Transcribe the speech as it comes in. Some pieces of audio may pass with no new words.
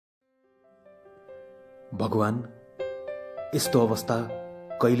भगवान यस्तो अवस्था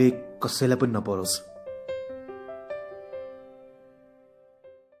कहिले कसैलाई पनि नपरोस्।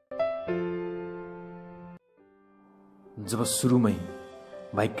 जब सुरुमै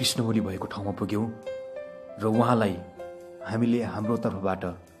भाइ कृष्ण ओली भएको ठाउँमा पुग्यौं र उहाँलाई हामीले हाम्रो तर्फबाट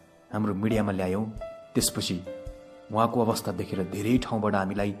हाम्रो मिडियामा ल्यायौं, त्यसपछि उहाँको अवस्था देखेर धेरै ठाउँबाट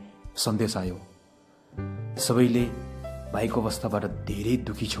हामीलाई सन्देश आयो। सबैले भाइको अवस्थाबाट धेरै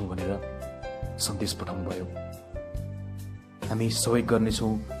दुखी छौं भनेर सन्देश पठाउनु भयो। हामी सहयोग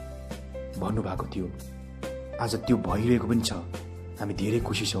गर्नेछौं भन्नुभएको थियो। आज त्यो भइरहेको पनि छ। हामी धेरै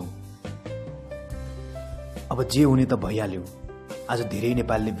खुसी छौं। अब जे हुने त भइहाल्यो। आज धेरै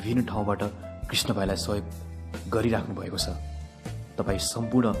नेपालीले विभिन्न ठाउँबाट कृष्ण भाइलाई सहयोग गरिराख्नु भएको छ। तपाईँ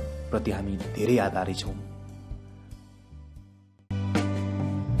सम्पूर्ण प्रति हामी धेरै आभारी छौं।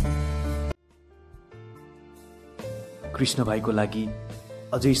 कृष्ण भाइको लागि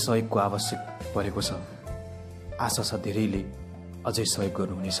अझै सहयोगको आवश्यक परेको छ। आशा छ धेरैले अझै सहयोग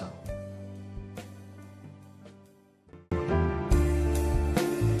गर्नुहुनेछ।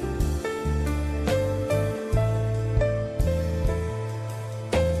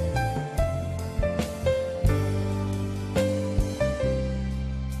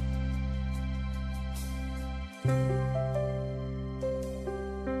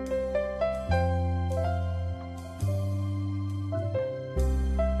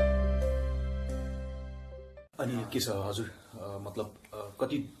 अनि के छ हजुर, मतलब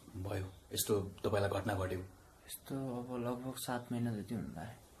कति भयो यस्तो तपाईलाई घटना घट्यो? यस्तो अब लगभग 7 महिना जति हुन्छ।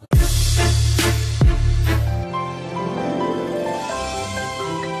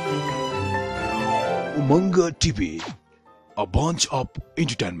 Umanga TV, a bunch of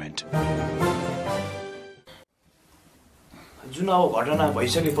entertainment. जुन अब घटना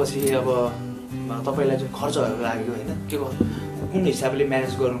भइसकेपछि अब तपाईलाई जुन खर्चहरू लाग्यो हैन, के कुन हिसाबले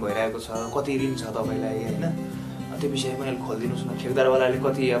म्यानेज गर्नु भइरहेको छ, कति ऋण छ तपाईलाई हैन, त्यो विषय पनि खोलिदिनुस् न। ठेकदारवालाले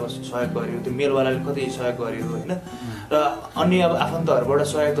कति अब सहयोग गर्यो, त्यो मेलवालाले कति सहयोग गर्यो हैन, र अन्य अब आफन्तहरुबाट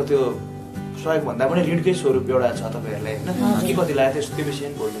सहयोग त त्यो सहयोग भन्दा पनि ऋणकै स्वरूप एउटा छ तपाईहरुलाई हैन, के कति लाग्यो त्यो विषय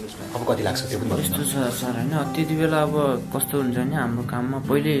पनि बोलिदिनुस् न। अब कति लाग्छ त्यो पनि भन्नुस्। यस्तो छ सर हैन, त्यति बेला अब कस्तो हुन्छ नि, हाम्रो काममा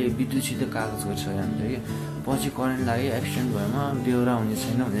पहिले विद्युतसित कागज गरिसक्यो हामीले के, पछि करेन्ट लाग्यो, एक्सिडेन्ट भएमा बेहोरा हुने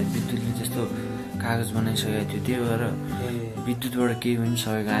छैन भनेर विद्युतले त्यस्तो कागज बनाइसकेको थियो। त्यही भएर विद्युतबाट केही पनि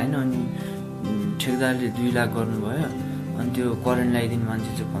सहयोग आएन। अनि ठेकदारले 2 लाख गर्नुभयो, अनि त्यो करेन्ट लगाइदिने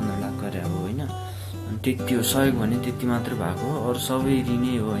मान्छे चाहिँ 15 लाख गरे अब होइन। अनि त्यति हो सहयोग भने, त्यति मात्र भएको हो, अरू सबै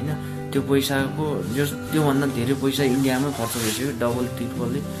ऋणै हो होइन। त्यो पैसाको त्योभन्दा धेरै पैसा इन्डियामै खर्च भइसक्यो, डबल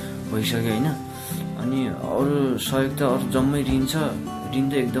ट्रिपलले भइसक्यो होइन। अनि अरू सहयोग त अरू जम्मै ऋण छ, ऋण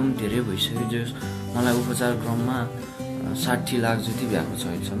त एकदम धेरै भइसक्यो। जो मलाई उपचार क्रममा 60 लाख जति भएको छ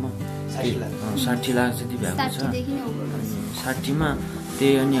अहिलेसम्म। 60 लाख जति भएको छ। अनि 60 मा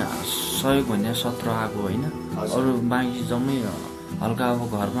त्यही अनि सहयोग भन्ने 17 आएको होइन। अरू बाँकी जम्मै हल्का अब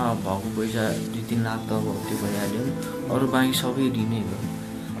घरमा भएको पैसा 2-3 लाख त अब त्यो भइहाल्यो नि, अरू बाँकी सबै ऋणै हो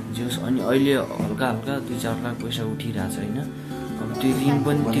जोस्। अनि अहिले हल्का 2-4 लाख पैसा उठिरहेछ होइन। अब त्यो ऋण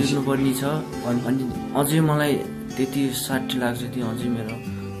पनि तिर्नुपर्ने छ। अनि अझै मलाई त्यति 60 लाख जति अझै मेरो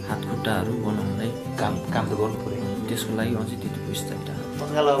हात खुट्टाहरू बनाउँदै काम त गर्नु पर्यो। त्यसको लागि अझै त्यति पैसा चाहिन्छ।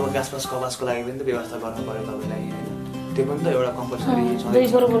 तत्काल अब गाँसपास कपासको लागि पनि त व्यवस्था गर्नु पर्यो तपाईलाई हैन, त्यो पनि त एउटा कम्पल्सरी छ।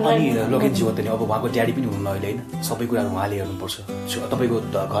 अनि लोकेन्जी हो त नि, अब उहाँको ड्याडी पनि हुनुहुन्न अहिले होइन, सबै कुराहरू उहाँले हेर्नुपर्छ। तपाईँको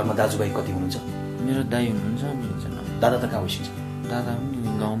घरमा दाजुभाइ कति हुनुहुन्छ? मेरो दाइ हुनुहुन्छ, अनि एकजना दादा त कहाँ होइसिन्छ? दादा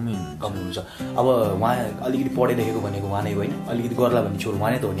पनि गाउँमै हुनुहुन्छ। अब उहाँ अलिकति पढे लेखेको भनेको उहाँ नै होइन, अलिकति गर्ला भन्ने छोरो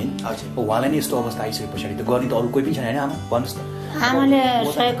उहाँ नै त हो नि। उहाँलाई नै यस्तो अवस्था आइसके पछाडि त गर्ने त अरू कोही पनि छैन होइन। आमा भन्नुहोस् त।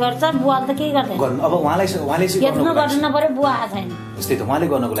 आमाले सहयोग गर्छ, बुवाले त केही गर्दैन। गर्नु अब उहाँले चाहिँ गर्नु पर्यो, बुवा छैन। त्यस्तै त उहाँले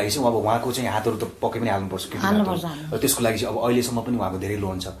गर्नको लागि चाहिँ अब उहाँको चाहिँ हातहरू त पक्कै पनि हाल्नुपर्छ। त्यसको लागि चाहिँ अब अहिलेसम्म पनि उहाँको धेरै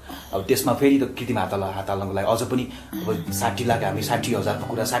लोन छ। अब त्यसमा फेरि त कृत्रिम हात हाल्नको लागि अझ पनि अब 60 लाख, हामी 60,000को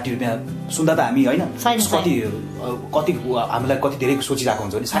कुरा 60 रुपियाँ सुन्दा त हामी होइन कति हामीलाई कति धेरै सोचिरहेको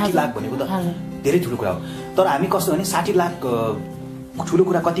हुन्छ भने 60 लाख भनेको त धेरै ठुलो कुरा हो। तर हामी कस्तो भने 60 लाख ठुलो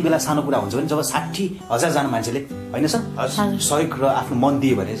कुरा कति बेला सानो कुरा हुन्छ भने जब 60,000 जना मान्छेले होइन सर सहयोग र आफ्नो मन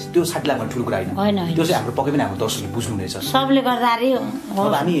दिए भने त्यो 60 लाख भन्ने ठुलो कुरा होइन। त्यो चाहिँ हाम्रो पक्कै पनि हाम्रो दर्शकले बुझ्नुहुनेछ। सबले गर्दाखेरि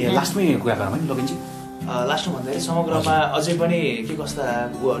अब हामी लास्टमै कुरा गरौँ है लोकेन्जी। लास्टमा भन्दाखेरि समग्रमा अझै पनि के कस्ता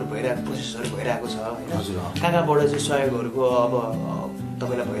उयोहरू भइरहेको प्रोसेसहरू भइरहेको छ होइन, कहाँबाट चाहिँ सहयोगहरूको अब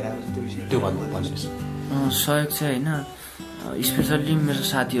तपाईँलाई भइरहेको छ त्यो विषय त्यो भन्नुहोस्। सहयोग चाहिँ होइन, स्पेसल्ली मेरो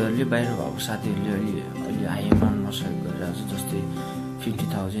साथीहरूले, बाहिर भएको साथीहरूले अहिले हाई एमाउन्टमा सहयोग गरिरहेको छ। जस्तै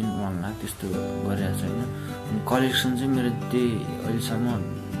 50,000, 1 लाख त्यस्तो गरिरहेको छ होइन। अनि कलेक्सन चाहिँ मेरो त्यही अहिलेसम्म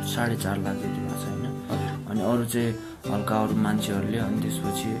 4.5 लाख जति भएको छ होइन। अनि अरू चाहिँ हल्का अरू मान्छेहरूले, अनि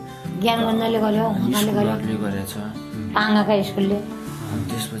त्यसपछि ज्ञानबन्धले गर्यो, गरेछ, पाङ्गाका स्कुलले। अनि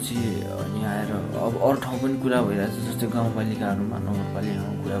त्यस त्यसपछि अनि आएर अब अरू ठाउँ पनि कुरा भइरहेछ जस्तै गाउँपालिकाहरूमा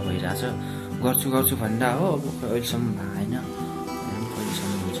नगरपालिकामा कुरा भइरहेछ गर्छु भन्दा हो अब अहिलेसम्म भएन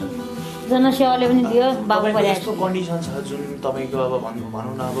कहिलेसम्म हुन्छ जनसेवाले पनि दियो बाबु यस्तो कन्डिसन छ जुन तपाईँको अब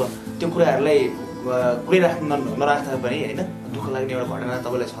भनौँ न अब त्यो कुराहरूलाई पुरै नराख्दा पनि होइन दुःख लाग्ने एउटा घटना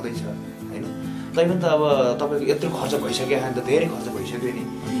तपाईँलाई छँदैछ होइन तैपनि त अब तपाईँको यत्रो खर्च भइसक्यो खान त धेरै खर्च भइसक्यो नि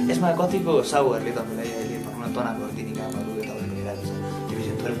यसमा कतिको साहुहरूले तपाईँलाई अहिले भनौँ न तनावहरू दिने कामहरू तपाईँले भइरहेको छ त्यो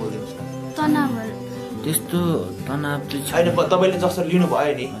विषयमा थोरै बोलिदिनुहोस् न तनावहरू त्यस्तो तनाव होइन तपाईँले जस्तो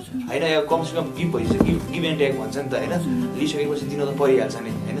लिनुभयो नि होइन कमसेकम गिफ्ट भइसक्यो गिभ एन्ड टेक भन्छ नि त होइन लिइसकेपछि दिनु त परिहाल्छ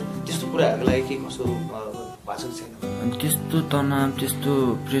नि होइन त्यस्तो कुराहरूको लागि के कस्तो भएको छैन अनि त्यस्तो तनाव त्यस्तो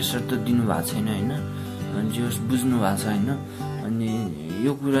प्रेसर त दिनुभएको छैन होइन अनि जस बुझ्नु भएको छ होइन अनि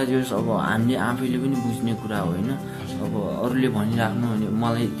यो कुरा जस अब हामीले आफैले पनि बुझ्ने कुरा हो होइन अब अरूले भनिराख्नु भने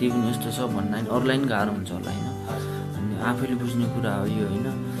मलाई त्यही पनि यस्तो छ भन्दा अरूलाई पनि गाह्रो हुन्छ होला होइन अनि आफैले बुझ्ने कुरा हो यो होइन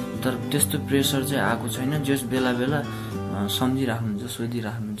तर त्यस्तो प्रेसर चाहिँ आएको छैन जस बेला बेला सम्झिराख्नुहुन्छ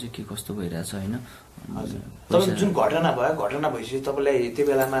सोधिराख्नुहुन्छ के कस्तो भइरहेछ होइन तपाईँको जुन घटना भइसक्यो तपाईँलाई त्यो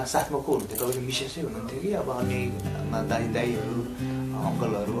बेलामा साथमा को हुनुहुन्थ्यो तपाईँको मिसेसै हुनुहुन्थ्यो कि अब अन्य दाईहरू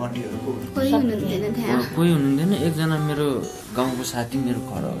अङ्कलहरू आन्टीहरू कोही हुनुहुन्थेन एकजना मेरो गाउँको साथी मेरो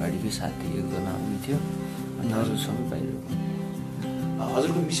घर अगाडिकै साथी एकजना हुनुहुन्थ्यो अनि अरू सबै बाहिर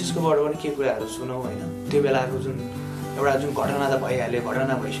हजुरको मिसेसकोबाट पनि के कुराहरू सुनौ होइन त्यो बेलाको एउटा जुन घटना त भइहाल्यो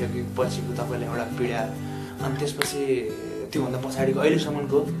घटना भइसकेपछिको तपाईँलाई एउटा पीडा अनि त्यसपछि त्योभन्दा पछाडिको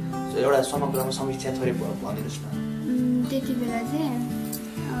अहिलेसम्मको एउटा समग्रमा समीक्षा थोरै भनिदिनुहोस् न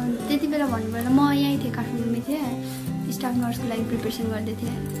त्यति बेला भन्नुपर्दा म यहीँ थिएँ काठमाडौँमै थिएँ स्टाफ नर्सको लागि प्रिपेरेसन गर्दै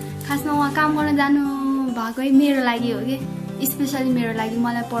थिएँ खासमा उहाँ काम गर्न जानु भएकै मेरो लागि हो कि स्पेसली मेरो लागि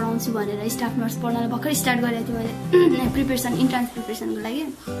मलाई पढाउँछु भनेर स्टाफ नर्स पढ्न भर्खर स्टार्ट गरेको थिएँ मैले प्रिपेरेसन इन्ट्रान्स प्रिपेरेसनको लागि अनि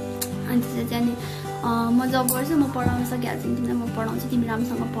त्यसपछि चाहिँ म जब गर्छु म पढाउन सकिहाल्छु नि तिमीलाई म पढाउँछु तिमी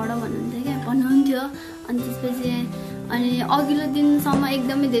राम्रोसँग पढ भन्नुहुन्थ्यो क्या भन्नुहुन्थ्यो अनि त्यसपछि अनि अघिल्लो दिनसम्म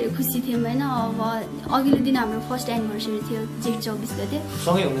एकदमै धेरै खुसी थियौँ होइन अब अघिल्लो दिन हाम्रो फर्स्ट एनिभर्सरी थियो जेठ 24 गते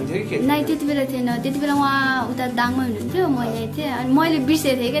नै त्यति बेला थिएन त्यति बेला उहाँ उता दाङमै हुनुहुन्थ्यो म यहीँ थिएँ अनि मैले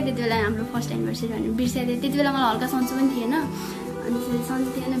बिर्सेको थिएँ क्या त्यति बेला हाम्रो फर्स्ट एनिभर्सरी भनेर बिर्सेको थिएँ त्यति बेला मलाई हल्का सन्चो पनि थिएन अनि सन्चो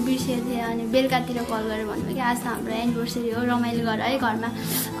थिएन बिर्सेको थिएँ अनि बेलुकातिर कल गरेर भन्नुभयो कि आज त हाम्रो एनिभर्सरी हो रमाइलो गर है घरमा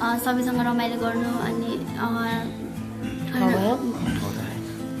सबैसँग रमाइलो गर्नु अनि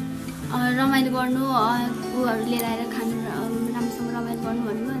रमाइलो गर्नु ऊहरू लिएर आएर खानु राम्रोसँग रमाइलो गर्नु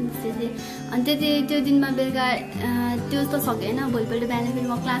भन्नुभयो अनि त्यसपछि अनि त्यो दिनमा बेलुका त्यो त सकेन भोलिपल्ट बिहान फेरि म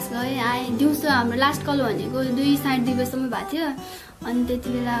क्लास गएँ आएँ दिउँसो हाम्रो लास्ट कल भनेको 2-2:30 बजीसम्म भएको थियो अनि त्यति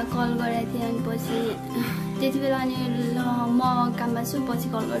बेला कल गरेको थिएँ अनि पछि त्यति बेला अनि म काममा छु पछि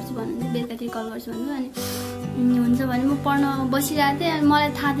कल गर्छु भन्नु बेलुकातिर कल गर्छु भन्नु अनि हुन्छ भने म पढ्न बसिरहेको थिएँ अनि मलाई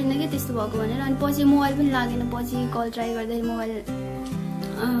थाहा थिएन कि त्यस्तो भएको भनेर अनि पछि मोबाइल पनि लागेन पछि कल ट्राई गर्दाखेरि मोबाइल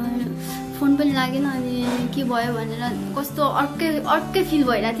फोन पनि लागेन अनि के भयो भनेर कस्तो अर्कै फिल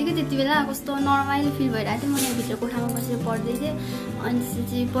भइरहेको थियो कि त्यति बेला कस्तो नर्माइलो फिल भइरहेको थियो म यहाँभित्र कोठामा बसेर पढ्दै थिएँ अनि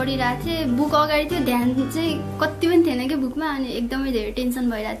त्यसपछि पढिरहेको थिएँ बुक अगाडि थियो ध्यान चाहिँ कति पनि थिएन कि बुकमा अनि एकदमै धेरै टेन्सन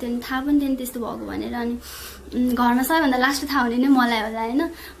भइरहेको थियो अनि थाहा पनि थिएन त्यस्तो भएको भनेर अनि घरमा सबैभन्दा लास्ट थाहा हुने नै मलाई होला होइन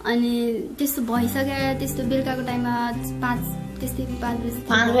अनि त्यस्तो भइसक्यो त्यस्तो बेलुकाको टाइममा 5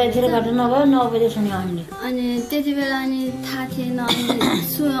 बजीतिर घटना भयो 9 बजेसम्म आउने अनि त्यति बेला अनि थाहा थिएन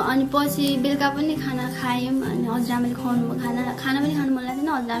अनि पछि बेलुका पनि खाना खायौँ अनि हजुरआमाले खुवाउनु भयो खाना पनि खानु मन लाग्थेन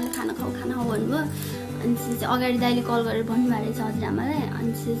हजुरआमाले खाना खाऊ भन्नुभयो अनि त्यसपछि अगाडि दाइले कल गरेर भन्नुभएको रहेछ हजुरआमालाई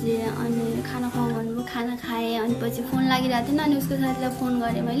अनि त्यसपछि अनि खाना खुवाऊ भन्नुभयो खाना खाएँ अनि पछि फोन लागिरहेको थिएन अनि उसको साथीलाई फोन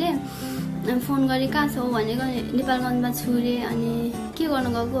गरेँ मैले फोन गरेँ कहाँ छौ भनेको नेपालगञ्जमा छु रे अनि के गर्नु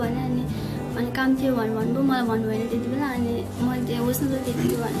गएको भने अनि काम थियो भन्नुभयो मलाई भन्नु भएन त्यति बेला अनि मैले त्यो होस् न त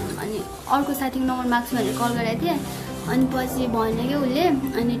त्यति भने अनि अर्को साथीको नम्बर माग्छु भनेर कल गरेको थिएँ अनि पछि भन्यो कि उसले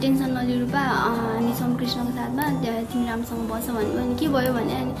अनि टेन्सन नलिनु रूपा हामी छौँ कृष्णको साथमा तिमी राम्रोसँग बस्छ भन्नुभयो अनि के भयो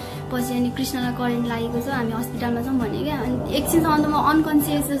भने अनि पछि अनि कृष्णलाई करेन्ट लागेको छ हामी हस्पिटलमा छौँ भने क्या अनि एकछिनसम्म त म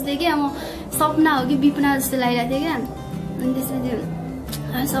अनकन्सियस जस्तै क्या म सपना हो कि विपना जस्तो लागिरहेको थियो क्या अनि त्यसपछि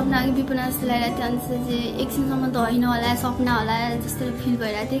सपना कि विपना जस्तो लागिरहेको थियो अनि त्यसपछि एकछिनसम्म त होइन होला सपना होला जस्तो फिल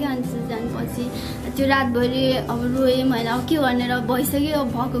भइरहेको थियो क्या अनि त्यसपछि अनि पछि त्यो रातभरि अब रोएँ मैले अब के गर्ने र भइसक्यो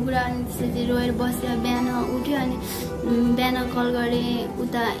भएको कुरा अनि त्यसपछि रोएर बसेर बिहान उठ्यो अनि बिहान कल गरेँ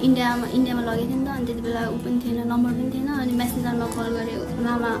उता इन्डियामा लगेको थिएँ नि त अनि त्यति बेला ऊ पनि थिएन नम्बर पनि थिएन अनि मेसेन्जरमा कल गरेँ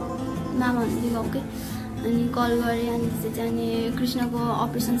मामा हुनुहुन्थ्यो गाउँकै अनि कल गरेँ अनि त्यसपछि अनि कृष्णको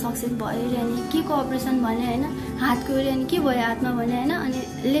अपरेसन सक्सेस भयो अरे अनि के को अपरेसन भने होइन हातको अरे अनि के भयो हातमा भने होइन अनि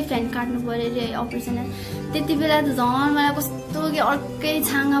लेफ्ट ह्यान्ड काट्नु पऱ्यो अरे अपरेसन त्यति बेला त झन् मलाई कस्तो कि अर्कै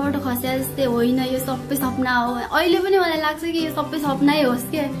छाँगाबाट खस्या जस्तै होइन यो सबै सपना हो अहिले पनि मलाई लाग्छ कि यो सबै सपनै होस्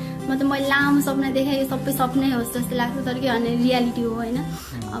के मतलब मैले लामो सपना देखाएँ यो सबै सपनै होस् जस्तो लाग्छ तर के भने रियालिटी हो होइन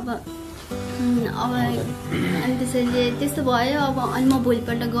अब अनि त्यसैले त्यस्तो भयो अब अनि म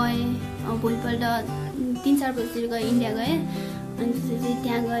भोलिपल्ट गएँ भोलिपल्ट 3-4 बजीतिर गएँ इन्डिया गएँ अनि त्यसपछि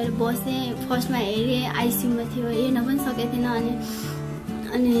त्यहाँ गएर बसेँ फर्स्टमा हेरेँ आइसियुमा थियो हेर्न पनि सकेको थिएन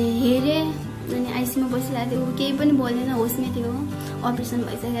अनि हेरेँ अनि आइसियुमा बसिरहेको थियो ऊ केही पनि बोल्दैन होसमै थियो अपरेसन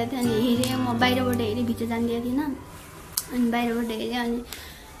भइसकेको थियो अनि हेरेँ म बाहिरबाट हेरेँ भित्र जान्दिएको थिइनँ अनि बाहिरबाट हेरेँ अनि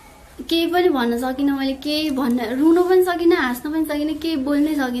केही पनि भन्न सकिनँ मैले केही रुनु पनि सकिनँ हाँस्न पनि सकिनँ केही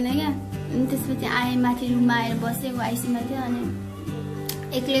बोल्नै सकिनँ क्या अनि त्यसपछि आएँ माथि रुममा आएर बसेँ आइसियुमा थियो अनि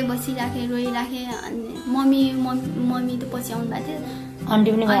एक्लै बसिराखेँ रोइराखेँ अनि मम्मी त पछि आउनु भएको थियो आन्टी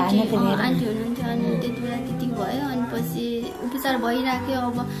हुनुहुन्थ्यो अनि त्यति बेला त्यतिको भयो अनि पछि उपचार भइराख्यो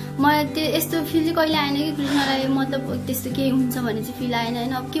अब मलाई त्यो यस्तो फिल चाहिँ कहिले आएन कि कृष्णलाई मतलब त्यस्तो केही हुन्छ भने चाहिँ फिल आएन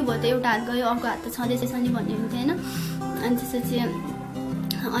होइन अब के भयो त एउटा हात गयो अर्को हात त छँदैछ नि भन्ने हुन्थ्यो होइन अनि त्यसपछि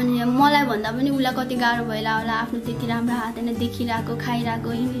अनि मलाई भन्दा पनि उसलाई कति गाह्रो भइरहेको होला आफ्नो त्यति राम्रो हात होइन देखिरहेको खाइरहेको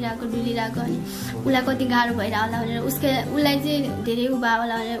हिँडिरहेको डुलिरहेको अनि उसलाई कति गाह्रो भइरहेको होला भनेर उसलाई चाहिँ धेरै उभा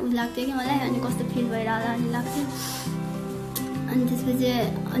होला भनेर उ लाग्थ्यो कि मलाई अनि कस्तो फिल भइरहेको होला भन्ने लाग्थ्यो अनि त्यसपछि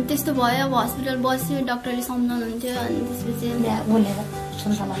अनि त्यस्तो भयो अब हस्पिटल बस्यो डक्टरले सम्झाउनुहुन्थ्यो अनि त्यसपछि अनि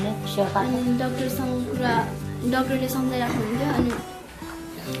डक्टरले सम्झाइराख्नुहुन्थ्यो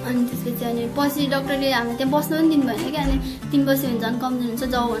अनि त्यसपछि अनि पछि डक्टरले हामी त्यहाँ बस्नु पनि दिनु भएन कि अनि 3 बजी हुन्छ झन् कमजोर हुन्छ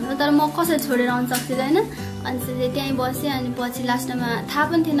जाऊ भन्नु तर म कसरी छोडेर आउनु सक्दिनँ होइन अनि त्यसपछि त्यहीँ बसेँ अनि पछि लास्टमा थाहा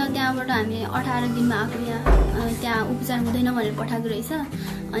पनि थिएन त्यहाँबाट हामी 18 दिनमा आएको यहाँ त्यहाँ उपचार हुँदैन भनेर पठाएको रहेछ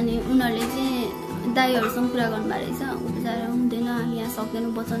अनि उनीहरूले चाहिँ दाइहरूसँग कुरा गर्नुभएको रहेछ उपचार हुँदैन हामी यहाँ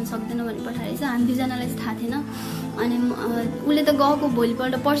सक्दैनौँ बचाउनु सक्दैनौँ भनेर पठाएको रहेछ हामी दुईजनालाई चाहिँ थाहा थिएन अनि उसले त गएको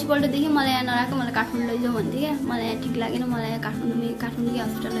भोलिपल्ट पर्सिपल्टदेखि मलाई यहाँ नराख मलाई काठमाडौँ लैजाऊ भन्थ्यो क्या मलाई यहाँ ठिक लागेन मलाई यहाँ काठमाडौँकै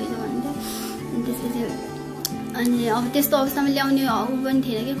हस्पिटल लैजाऊ भन्थ्यो अनि त्यसपछि अनि अब त्यस्तो अवस्थामा ल्याउने ऊ पनि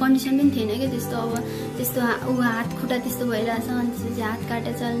थिएन कि कन्डिसन पनि थिएन कि त्यस्तो ऊ हात खुट्टा त्यस्तो भइरहेछ अनि त्यसपछि हात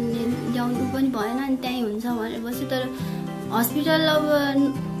काटेर ल्याउनु ऊ पनि भएन अनि त्यहीँ हुन्छ भनेर बस्यो तर हस्पिटल अब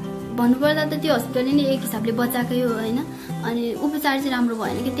भन्नुपर्दा त त्यो हस्पिटलले नै एक हिसाबले बचाएकै हो होइन अनि उपचार चाहिँ राम्रो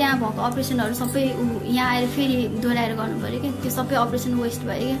भएन कि त्यहाँ भएको अपरेसनहरू सबै यहाँ आएर फेरि दोहोऱ्याएर गर्नु पऱ्यो कि त्यो सबै अपरेसन वेस्ट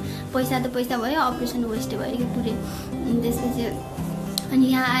भयो क्या पैसा त पैसा भयो अपरेसन वेस्ट भयो कि पुरै त्यसपछि अनि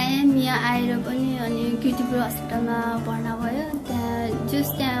यहाँ आएर पनि अनि कीर्तिपुर हस्पिटलमा भर्ना भयो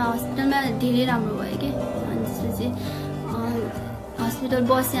त्यहाँ हस्पिटलमा धेरै राम्रो भयो कि अनि त्यसपछि हस्पिटल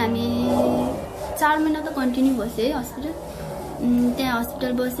बस्यो हामी 4 महिना त कन्टिन्यू बस्यो है हस्पिटल त्यहाँ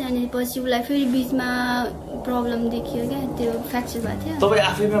हस्पिटल बस्यो अनि पछि उसलाई फेरि बिचमा प्रब्लम देखियो क्या त्यो फ्र्याक्चर भएको थियो तपाईँ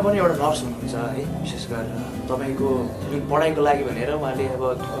आफैमा पनि एउटा नर्स हुनुहुन्छ है विशेष गरेर तपाईँको जुन पढाइको लागि भनेर उहाँले अब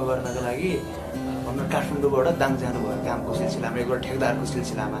दुःख गर्नको लागि काठमाडौँबाट दाङ जानुभयो कामको सिलसिलामा एउटा ठेकदारको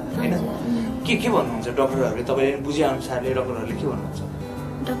सिलसिलामा होइन के भन्नुहुन्छ डक्टरहरूले तपाईँले बुझे अनुसारले डक्टरहरूले के भन्नुहुन्छ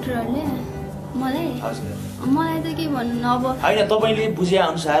डक्टरहरूले मलाई त के भन्नु अब होइन तपाईँले बुझे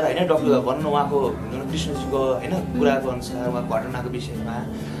अनुसार होइन डक्टर भन्नु उहाँको कृष्णजीको होइन कुराको अनुसार उहाँको घटनाको विषयमा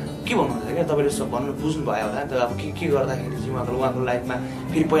के भन्नुहुन्छ क्या तपाईँले भन्नु बुझ्नु भयो होला नि त अब के गर्दाखेरि चाहिँ उहाँको लाइफमा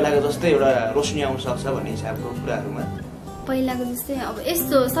फेरि पहिलाको जस्तै एउटा रोशनी आउन सक्छ भन्ने हिसाबको कुराहरूमा पहिलाको जस्तै अब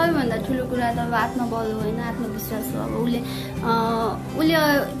यस्तो सबैभन्दा ठुलो कुरा त अब आत्मबल हो होइन आत्मविश्वास हो अब उसले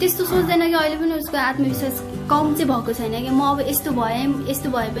त्यस्तो सोच्दैन कि अहिले पनि उसको आत्मविश्वास कम चाहिँ भएको छैन कि म अब यस्तो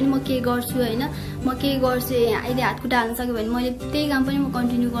भए पनि म के गर्छु होइन म के गर्छु अहिले हात खुट्टा हाल्न सक्यो भने मैले त्यही काम पनि म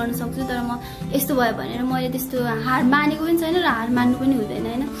कन्टिन्यू गर्न सक्छु तर म यस्तो भयो भनेर मैले त्यस्तो हार मानेको पनि छैन र हार मान्नु पनि हुँदैन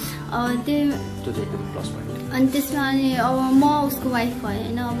होइन अनि त्यसमा अनि अब म उसको वाइफ भएँ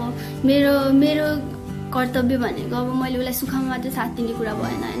होइन अब मेरो कर्तव्य भनेको अब मैले उसलाई सुखमा मात्र साथ दिने कुरा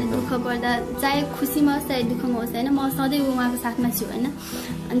भएन होइन दुःख पर्दा चाहे खुसीमा होस् चाहे दुःखमा होस् होइन म सधैँ उहाँको साथमा छु होइन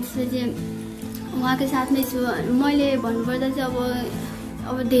अनि त्यसपछि उहाँकै साथमै छु मैले भन्नुपर्दा चाहिँ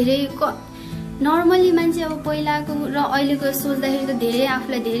अब धेरै नर्मली मान्छे अब पहिलाको र अहिलेको सोच्दाखेरि त धेरै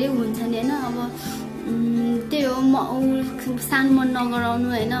आफूलाई धेरै हुन्छ नि होइन अब त्यही हो सानो मन नगराउनु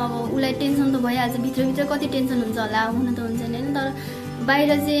होइन अब उसलाई टेन्सन त भइहाल्छ भित्रभित्र कति टेन्सन हुन्छ होला हुन त हुन्छ नि होइन तर बाहिर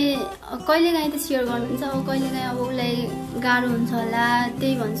चाहिँ कहिलेकाहीँ त सेयर गर्नुहुन्छ अब कहिलेकाहीँ अब उसलाई गाह्रो हुन्छ होला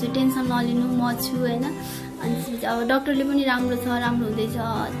त्यही भन्छु टेन्सन नलिनु म छु होइन अनि त्यसपछि अब डक्टरले पनि राम्रो छ राम्रो हुँदैछ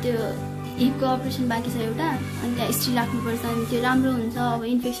त्यो हिपको अपरेसन बाँकी छ एउटा अनि त्यहाँ स्टिल राख्नुपर्छ अनि त्यो राम्रो हुन्छ अब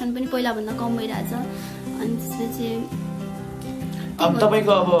इन्फेक्सन पनि पहिलाभन्दा कम भइरहेछ अनि त्यसपछि अब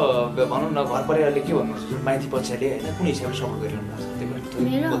तपाईँको अब भनौँ न घर परिवारले के भन्नुहुन्छ माइती पक्षले होइन कुन हिसाबले सपोर्ट गरिरहनु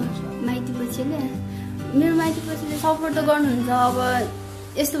मेरो माइती पक्षले सपोर्ट त गर्नुहुन्छ अब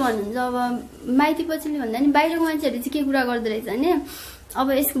यस्तो भन्नुहुन्छ अब माइती पक्षले भन्दा नि बाहिरको मान्छेहरूले चाहिँ के कुरा गर्दो रहेछ भने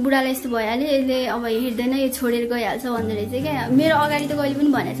अब यसको बुढालाई यस्तो भइहाल्यो यसले अब हेर्दैन यो छोडेर गइहाल्छ भन्दो रहेछ क्या मेरो अगाडि त कहिले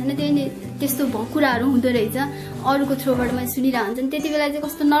पनि भनेको छैन त्यही त्यस्तो कुराहरू हुँदो रहेछ अरूको थ्रोबाट मैले सुनिरहेको हुन्छ नि त्यति बेला चाहिँ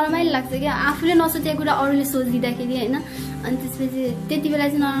कस्तो नरमाइलो लाग्छ क्या आफूले नसोचेको कुरा अरूले सोचिदिँदाखेरि होइन अनि त्यसपछि त्यति बेला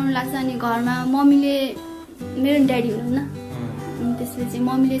चाहिँ नराम्रो लाग्छ अनि घरमा मम्मीले मेरो ड्याडी हुनुहुन्न अनि त्यसपछि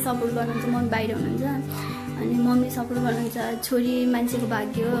मम्मीले सपोर्ट गर्नुहुन्छ मम्मी बाहिर हुनुहुन्छ अनि मम्मीले सपोर्ट गर्नुहुन्छ छोरी मान्छेको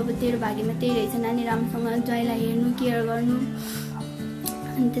भाग्य हो अब तेरो भाग्यमा त्यही रहेछ नानी राम्रोसँग ज्वाइँलाई हेर्नु केयर गर्नु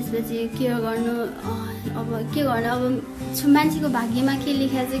अनि त्यसपछि केयर गर्नु अब के गर्नु अब मान्छेको भाग्यमा के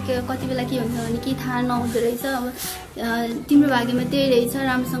लेखेको चाहिँ कति बेला के हुन्छ भने केही थाहा नहुँदो रहेछ अब तिम्रो भाग्यमा त्यही रहेछ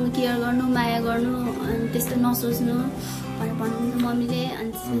राम्रोसँग केयर गर्नु माया गर्नु अनि त्यस्तो नसोच्नु भनेर भन्नुहुन्छ मम्मीले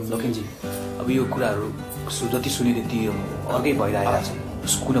अनि लखेनजी अब यो कुराहरू जति सुने त्यति अर्कै भइरहेको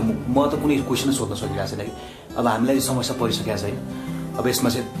छ कुन म त कुनै क्वेसन सोध्न सकिरहेको छैन कि अब हामीलाई समस्या परिसकेको छैन अब यसमा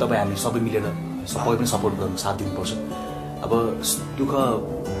चाहिँ तपाईँ हामी सबै मिलेर सबै पनि सपोर्ट गर्नु साथ दिनुपर्छ अब दुःख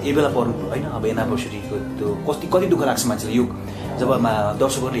यही बेला पर्नु होइन अब एनिभर्सरीको त्यो कति दुःख लाग्छ मान्छेलाई यो जब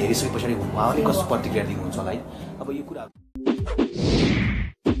दर्शकहरूले हेरिसके पछाडि उहाँले कस्तो प्रतिक्रिया दिनुहुन्छ होला है अब यो कुरा